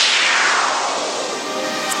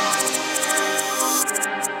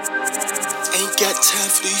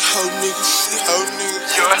for these hoe niggas.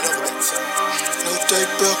 No day,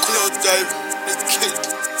 Beckham, no day.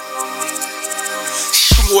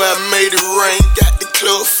 Swear I made it rain, got the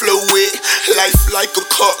club flow wet. Life like a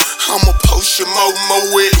cup, I'ma post your mo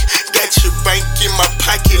wet. Got your bank in my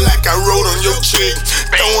pocket like I wrote on your check.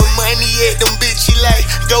 Throwing money at them bitches like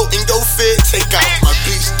go and go fit. Take out my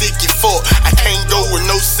big sticky fork, I can't go with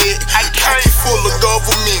no set. Pocket full of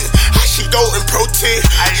government, I should go and protest.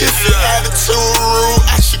 If your attitude rude,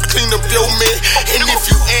 I should clean up your man. And if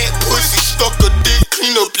you ain't pussy stuck a dick,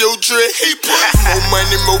 clean up your dress. He put more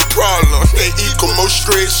money, more problem, they equal more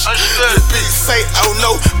stress. The bitch say oh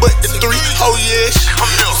no, but the three oh yes.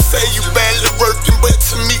 Say you badly working, but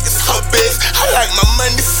to me it's her best. I like my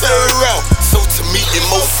money served out, so to me it's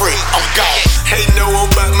more free. I'm gone. Hey, know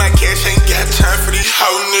about my cash, ain't got time for these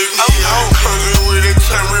hoe niggas. Coming with it,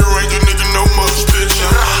 time rewrite your nigga no much bitch.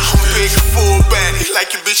 I'm big full body,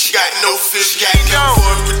 like your bitch got no fish. Got no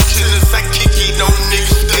boy pretenders, I kick it on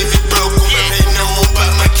niggas. They be broken, hey, know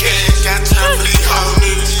about my cash, got time for these hoe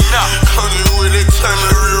niggas. Coming with it, time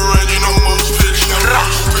rewrite you no much bitch.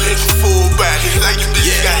 Big full body, like your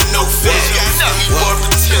bitch got no fish. Got no boy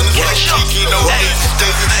pretenders, I kick it on niggas. They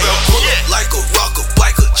be broken. Like a rocker,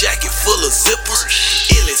 biker, jacket full of zippers.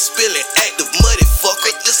 Illin', spillin', active, muddy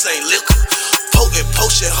fucker, this ain't liquor. Potent,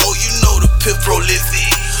 potion, hoe, you know the pimp prolific.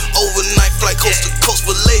 Overnight flight, coast to coast,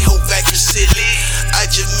 but lay hoe vacuum silly. I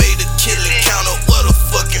just made a killing, count up what a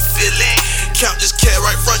fucking feeling. Count this cat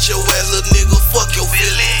right front your ass, little nigga, fuck your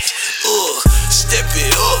feelings. Step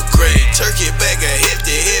it up, grade, turkey bag of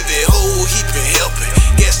hefty, heavy, whole heapin' helping.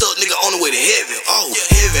 Gassed up nigga on the way to heaven,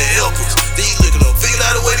 heaven helpers. These looking up, figured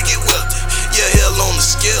out a way to get wealthy. Yeah, hell on the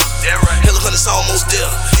scale. Hell 100's almost there.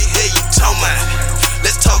 Yeah, you talking about.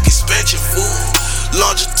 Let's talk expansion, fool.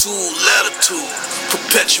 Longitude, latitude,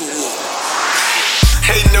 perpetual.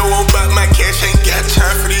 Hey, know about my cash, ain't got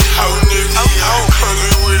time for these hoe niggas.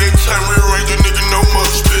 Coming with it, time rewrite your nigga no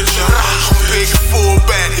much bitch. I'm big full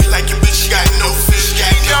body, like your bitch got no fish.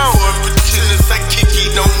 Got no boy pretenders, I kick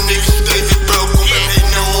it on niggas. They be broken, hey,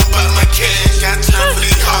 know about my cash, got time for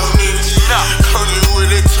these hoe niggas. Coming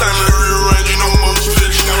with it, time rewrite you no much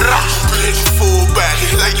bitch. Big full body,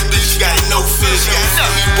 like your bitch got no fish. Got no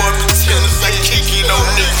boy pretenders, I kick it on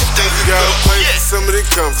niggas. They be broken. Some of the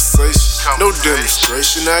conversation, no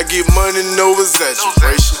demonstration. I get money, no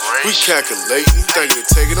exaggeration. We calculating, thinking to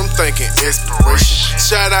take it, I'm thinking inspiration.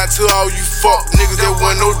 Shout out to all you fuck niggas that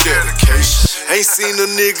want no dedication. Ain't seen a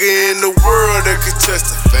nigga in the world that could touch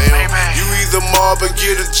the fam. You either mob or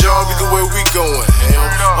get a job, either way we going ham.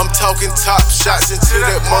 I'm talking top shots into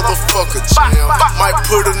that motherfucker jam. Might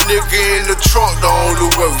put a nigga in the trunk, the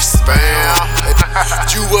only way we spam.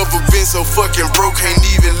 You ever been so fucking broke, can't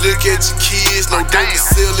even look at your kids? No dope to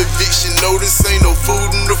sell, eviction notice, ain't no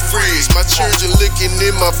food in the fridge. My children looking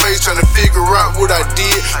in my face, trying to figure out what I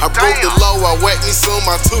did. I broke the law, I whacked me some,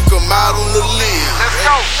 I took them out on the lid.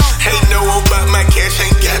 Hey, know about my cash,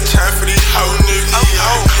 ain't got time for these hoe niggas.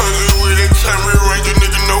 Coming with it, time